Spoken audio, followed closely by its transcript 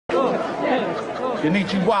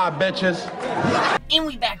Konnichiwa, bitches. And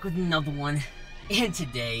we back with another one. And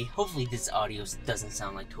today, hopefully this audio doesn't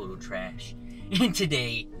sound like total trash. And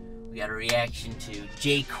today, we got a reaction to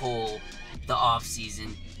J. Cole, the off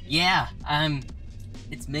season. Yeah,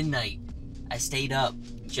 it's midnight. I stayed up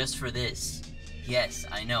just for this. Yes,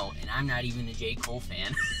 I know, and I'm not even a J. Cole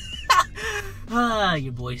fan.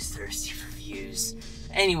 Your boy's thirsty for views.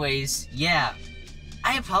 Anyways, yeah.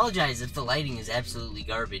 I apologize if the lighting is absolutely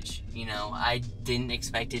garbage. You know, I didn't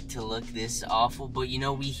expect it to look this awful, but you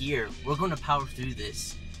know, we're going to power through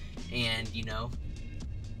this. And, you know,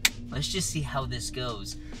 let's just see how this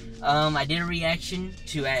goes. I did a reaction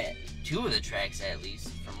to two of the tracks, at least,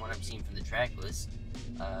 from what I'm seeing from the track list.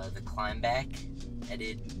 The Climb Back, I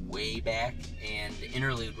did way back, and the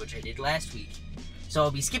Interlude, which I did last week. So I'll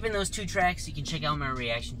be skipping those two tracks. You can check out my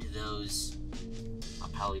reaction to those. I'll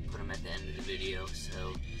probably put them at the end of the video,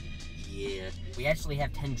 so yeah. We actually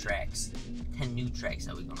have 10 tracks, 10 new tracks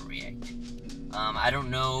that we're gonna react to. I don't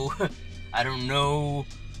know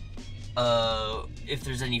if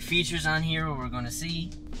there's any features on here we're gonna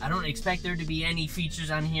see. I don't expect there to be any features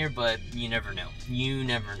on here, but you never know. You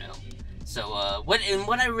never know. So,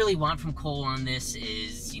 what I really want from Cole on this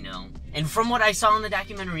is, you know, and from what I saw in the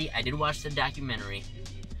documentary, I did watch the documentary,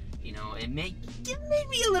 you know, it made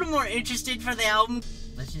me a little more interested for the album.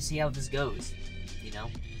 Let's just see how this goes, you know.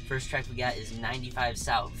 First track we got is 95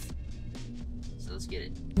 South. So let's get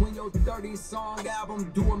it. When your 30 song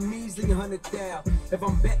album do a measly 100,000. If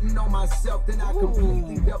I'm betting on myself, then I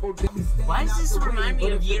completely double down. Why does this remind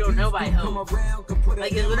me of You Don't Know by Hope?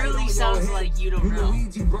 Like, it literally sounds like You Don't Know.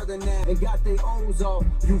 And got they O's off.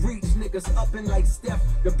 You reach niggas up in like Steph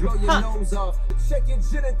to blow your nose off. Check your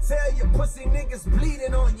genitalia, your pussy niggas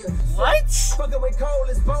bleeding on you. What? Fucking with Cole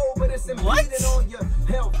is bold, but it's bleeding on your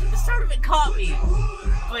health. The start of it caught me,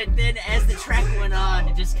 but then as the track went on,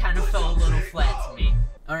 it just kind of fell a little flat to me.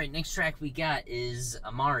 Alright, next track we got is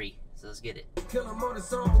AMARI, so let's get it. Kill him on the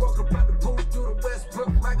song, walk about the pool through the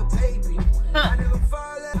Westbrook like a baby. I never fall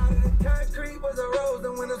out of the concrete, was a rose,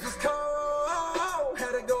 the windows was cold.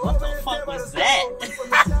 Had to go what the fuck was that?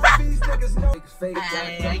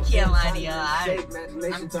 I can't lie to you,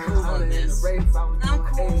 I'm cool on this. I'm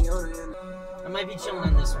cool. I might be chilling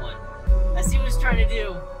on this one. I see what he's trying to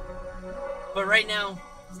do, but right now,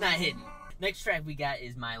 it's not hitting. Next track we got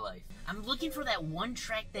is My Life. I'm looking for that one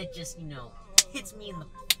track that just, you know, hits me in the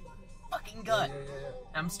fucking gut.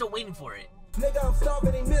 I'm still waiting for it. Nigga, I'm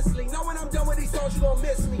starving immensely. Know when I'm done with these songs, you gon'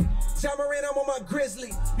 miss me. Jamarin, I'm on my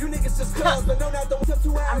grizzly. You niggas just cuz, but no, not the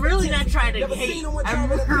I'm really not trying to hate. I'm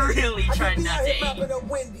really trying not to hate.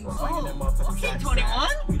 Oh, okay, 21?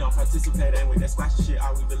 We don't participate in with that squashy shit.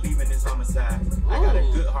 All we believe in is homicide. I got a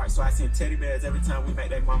good heart, so I send teddy bears every time we make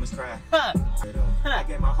that mamas cry. I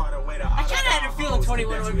gave my heart away to I kinda had a feeling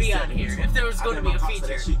 21 would be on here if there was going to be a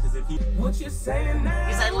feature. Because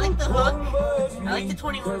I like the hook, I like the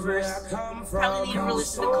 21 verse. Probably need to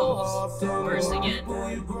listen to Cole's verse again.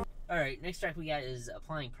 Alright, next track we got is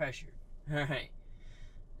Applying Pressure. Alright.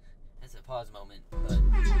 That's a pause moment, but...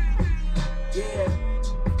 Yeah.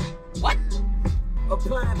 What?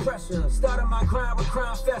 Applying pressure, starting my grind with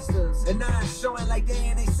crime festers, and now I'm showing like they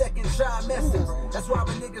in a second trimesters. That's why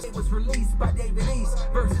when niggas was released by David East,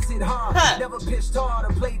 versus hit hard, never pitched hard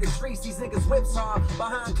or played the streets. These niggas whips hard,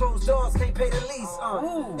 behind closed doors, can't pay the lease.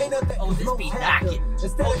 Ain't nothing this be knocking.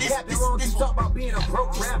 Instead of capping wrong, you talk about being a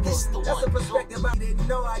broke rapper. That's a perspective I didn't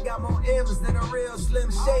know. I got more M's than a real Slim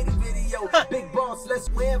Shady video. Big boss, let's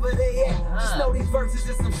wherever they at. Just know these verses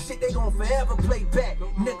is some shit they gon' forever play back,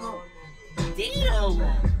 nigga. Damn!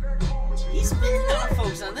 He's spinning on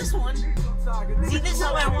folks on this one. See, this is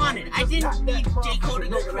what I wanted. I didn't need J. Cole to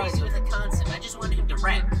go crazy with a concept. I just wanted him to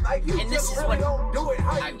rap. And this is what...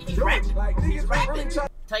 he's rapping. He's rapping.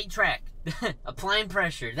 Tight track. Applying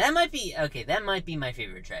Pressure. That might be... Okay, that might be my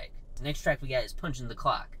favorite track. The next track we got is Punching the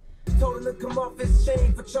Clock. Told him to come off his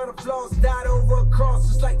chain for trying to floss, died over a cross,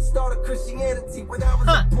 just like the start of Christianity. When I was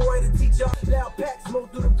a boy to teach y'all loud packs,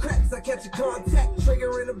 smoke through the cracks, I catch a contact,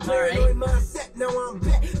 triggering a paranoid mindset, now I'm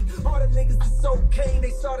back. All the niggas that's so cane,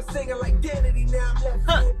 they started singing like identity, now I'm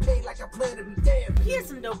left paid like I plan to be damned. He had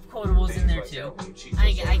some dope quotables in there too.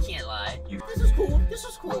 I can't lie. This was cool, this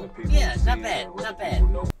was cool. Yeah, not bad, not bad.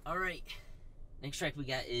 Alright, next track we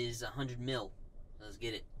got is 100 Mil. Let's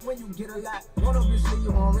get it. When you get a lot, obviously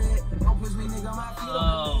you on red. Don't push me, nigga, my feet.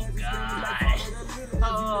 Oh god.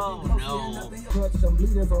 Oh no.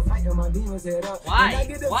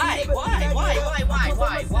 Why? Why?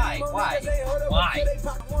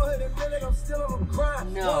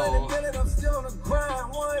 No.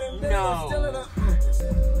 No.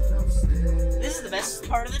 This is the best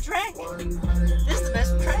part of the track. This is the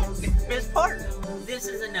best track. Best part.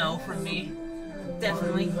 this is a no from me.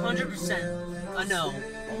 Definitely, 100% a no.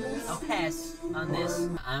 I'll pass on this.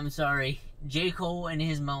 I'm sorry. J. Cole and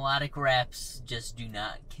his melodic raps just do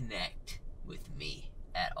not connect with me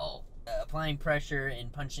at all. Applying pressure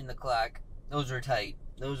and punching the clock, those are tight.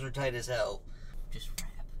 Those are tight as hell. Just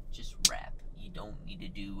rap. Just rap. You don't need to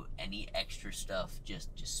do any extra stuff. Just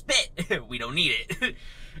spit. We don't need it.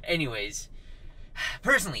 Anyways,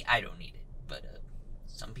 personally, I don't need it. But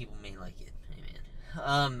some people may like it. Hey,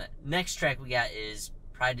 man. Next track we got is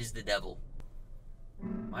Pride is the Devil.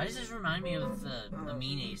 Why does this remind me of the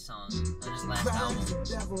Amine song on his last album?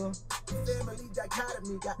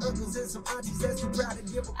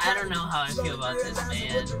 I don't know how I feel about this,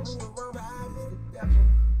 man.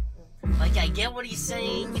 Like, I get what he's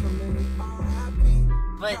saying,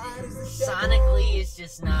 but sonically it's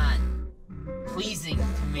just not pleasing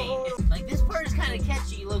to me. Like, this part is kind of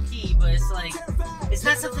catchy, low-key, but it's like, it's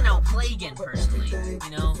not something I'll play again personally, you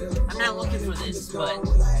know? I'm not looking for this, but,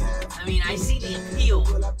 I mean, I see the appeal.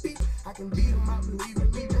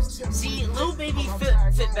 See, Lil Baby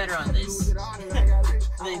fit better on this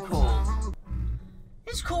than Cole.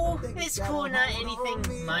 It's cool, not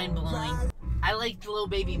anything mind-blowing. I liked Lil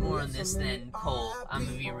Baby more on this than Cole, I'm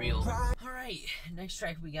gonna be real. Alright, next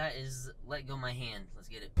track we got is Let Go My Hand. Let's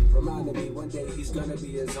get it. Reminded me one day he's gonna be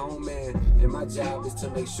his own man, and my job is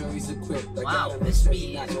to make sure he's equipped. Wow, this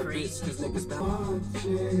beat is crazy.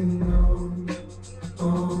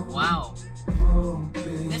 Wow.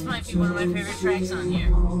 This might be one of my favorite tracks on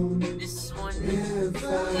here. This one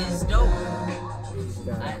is dope.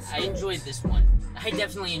 I enjoyed this one. I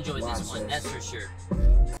definitely enjoyed this one, that's for sure.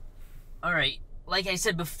 Alright, like I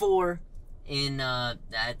said before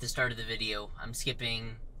at the start of the video, I'm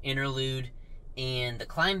skipping Interlude and the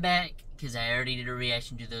Climb Back because I already did a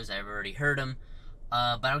reaction to those. I've already heard them,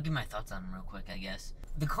 but I'll give my thoughts on them real quick, I guess.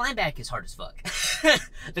 The Climb Back is hard as fuck.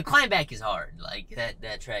 The Climb Back is hard. Like,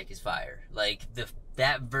 that track is fire. Like,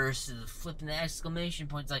 that verse, the flipping the exclamation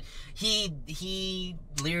points, like, he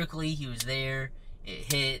lyrically, he was there,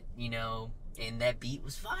 it hit, you know, and that beat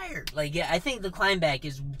was fire. Like, yeah, I think the Climb Back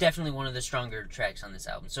is definitely one of the stronger tracks on this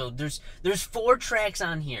album. So there's 4 tracks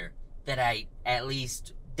on here that I at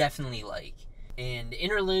least definitely like. And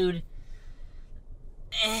Interlude,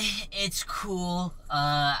 it's cool.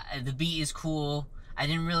 The beat is cool. I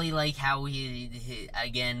didn't really like how he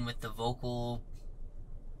again with the vocal,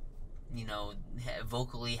 you know,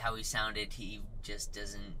 vocally how he sounded.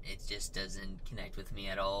 It just doesn't connect with me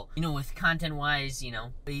at all. You know, with content-wise, you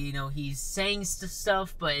know, he's saying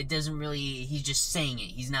stuff, but it doesn't really, he's just saying it.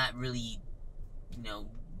 He's not really, you know,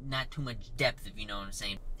 not too much depth, if you know what I'm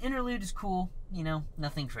saying. Interlude is cool, you know,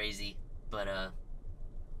 nothing crazy, but,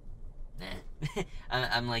 nah.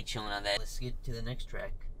 I'm like chilling on that. Let's get to the next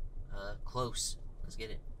track. Close. Let's get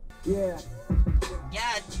it. Yeah.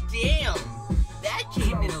 God damn! That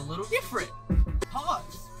came in a little different.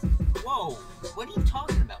 Pause. Whoa, what are you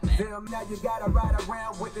talking about, man? Damn, now you gotta ride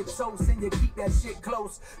around with the toast and you keep that shit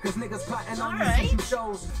close. Cause niggas plotting on you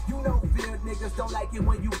shows. You know field niggas don't like it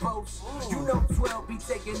when you post. Ooh. You know 12 be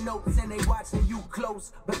taking notes and they watching you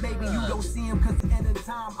close. But maybe you don't see them cause the end of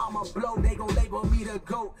time I'ma blow. They gon' label me the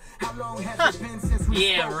GOAT. How long has it been since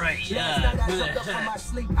we spoke? Right,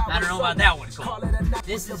 I don't know about that one, Cole.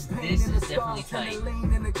 This is definitely tight.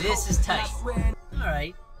 This is tight.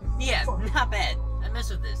 Alright. Yeah, not bad. I mess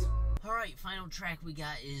with this. Alright, final track we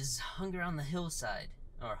got is Hunger on the Hillside.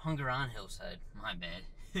 Or Hunger on Hillside. My bad.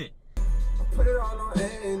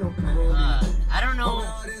 I don't know.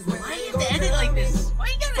 Why you have to end it like this? Why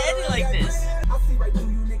you gotta end it like this? I see right through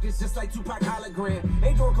you niggas just like Tupac hologram.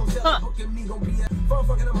 Ain't doing Coachella booking me gon' be a phone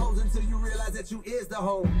fucking them hoes until you realize that you is the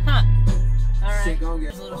hoe. Alright. It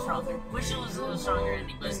was a little stronger. Wish it was a little stronger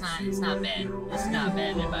ending, but it's not bad. It's not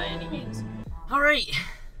bad by any means. Alright.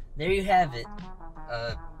 There you have it.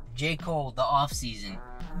 J. Cole, the off-season.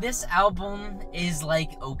 This album is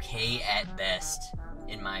like okay at best,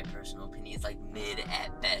 in my personal opinion. It's like mid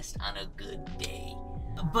at best on a good day.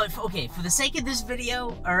 But okay, for the sake of this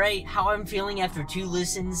video, alright, how I'm feeling after 2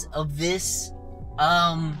 listens of this,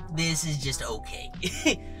 this is just okay.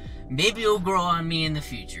 Maybe it'll grow on me in the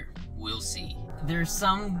future. We'll see. There's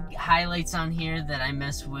some highlights on here that I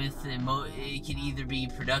mess with. It could either be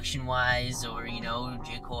production-wise or, you know,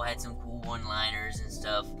 J. Cole had some cool one-liners and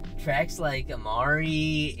stuff. Tracks like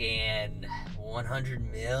AMARI and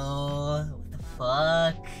 100 Mil, what the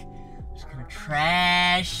fuck? Just kind of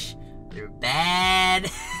trash. They're bad.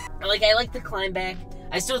 Like, I like the Climb Back.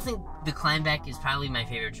 I still think the Climb Back is probably my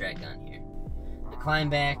favorite track on here. The Climb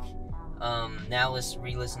Back. Now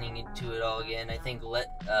re-listening to it all again, I think Let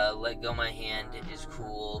Go My Hand is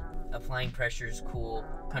cool. applying pressure is cool.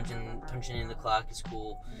 Punching in the clock is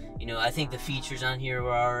cool. You know, I think the features on here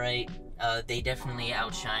were alright. They definitely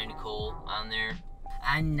outshine Cole on there.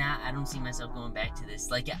 I don't see myself going back to this.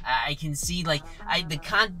 Like, I can see, like,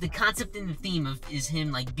 the concept and the theme is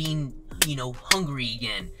him, like, being, you know, hungry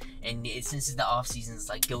again. And since it's the off season, it's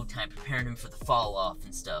like go time, preparing him for the fall off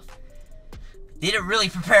and stuff. Did it really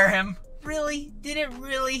prepare him? Really? Did it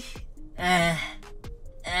really? And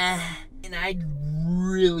I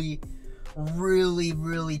really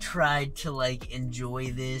tried to, like,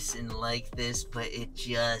 enjoy this and like this, but it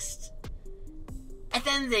just, at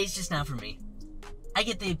the end of the day, it's just not for me. I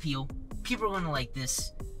get the appeal. People are gonna like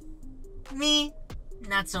this. Me,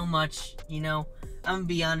 not so much, you know. I'm gonna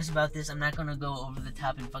be honest about this. I'm not gonna go over the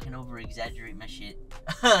top and fucking over-exaggerate my shit.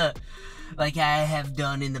 Like I have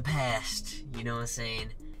done in the past. You know what I'm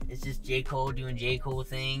saying? It's just J. Cole doing J. Cole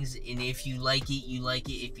things. And if you like it, you like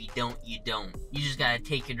it. If you don't, you don't. You just gotta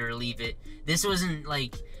take it or leave it. This wasn't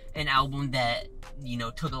like an album that, you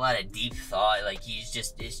know, took a lot of deep thought. Like he's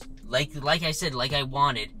just, it's like I said, like I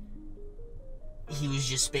wanted. He was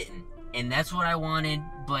just spitting. And that's what I wanted,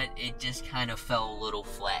 but it just kind of fell a little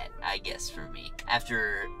flat, I guess, for me,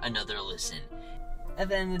 after another listen. At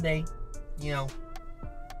the end of the day, you know,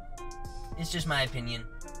 it's just my opinion.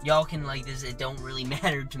 Y'all can like this, it don't really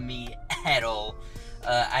matter to me at all.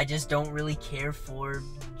 I just don't really care for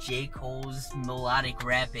J. Cole's melodic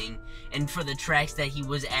rapping, and for the tracks that he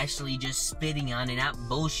was actually just spitting on and not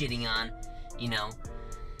bullshitting on, you know.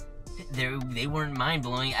 They weren't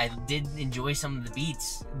mind-blowing. I did enjoy some of the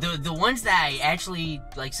beats. The ones that I actually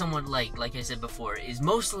like somewhat like I said before, is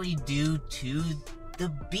mostly due to the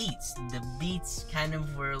beats. The beats kind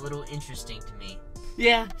of were a little interesting to me.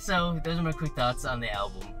 Yeah, so those are my quick thoughts on the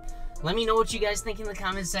album. Let me know what you guys think in the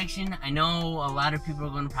comment section. I know a lot of people are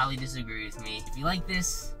going to probably disagree with me. If you like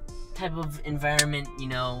this type of environment, you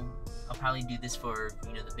know, I'll probably do this for,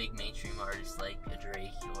 you know, the big mainstream artists like a Drake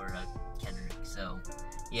or a Kendrick. So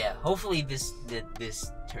yeah, hopefully this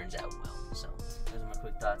turns out well. So those are my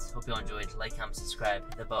quick thoughts. Hope you all enjoyed. Like, comment, subscribe,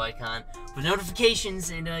 hit the bell icon for notifications,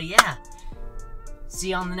 and yeah, see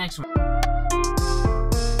you on the next one.